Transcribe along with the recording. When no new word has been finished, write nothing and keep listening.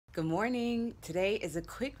Good morning. Today is a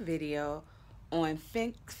quick video on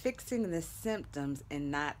fixing the symptoms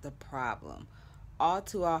and not the problem. All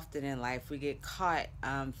too often in life, we get caught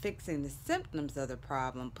fixing the symptoms of the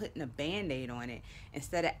problem, putting a band-aid on it,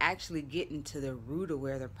 instead of actually getting to the root of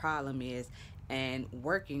where the problem is and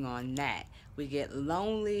working on that. We get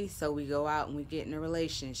lonely, so we go out and we get in a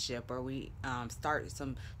relationship, or we start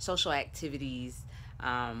some social activities.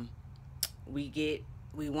 Um,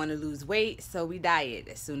 we want to lose weight, so we diet.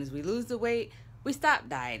 As soon as we lose the weight, we stop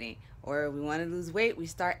dieting. Or we want to lose weight, we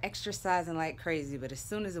start exercising like crazy, but as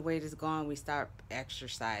soon as the weight is gone, we start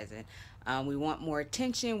exercising. We want more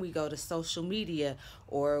attention, we go to social media,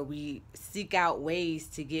 or we seek out ways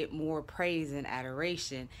to get more praise and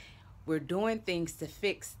adoration. We're doing things to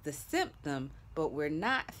fix the symptom, but we're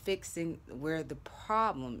not fixing where the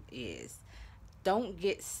problem is. Don't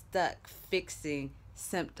get stuck fixing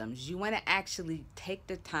symptoms. You want to actually take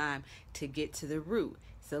the time to get to the root.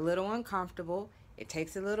 It's a little uncomfortable. It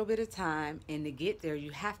takes a little bit of time, and to get there, you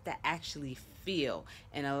have to actually feel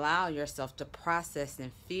and allow yourself to process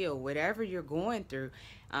and feel whatever you're going through,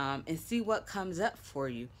 and see what comes up for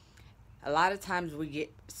you. A lot of times we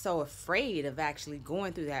get so afraid of actually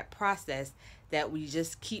going through that process that we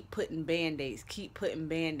just keep putting band-aids,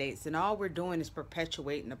 and all we're doing is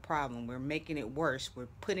perpetuating the problem. We're making it worse, we're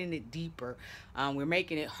putting it deeper, we're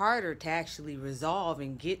making it harder to actually resolve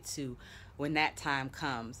and get to when that time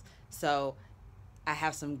comes. So I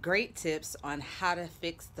have some great tips on how to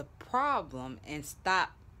fix the problem and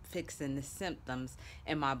stop fixing the symptoms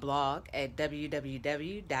in my blog at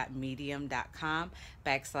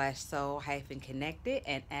www.medium.com/soul-connected.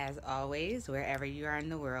 And as always, wherever you are in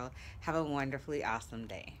the world, have a wonderfully awesome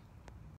day.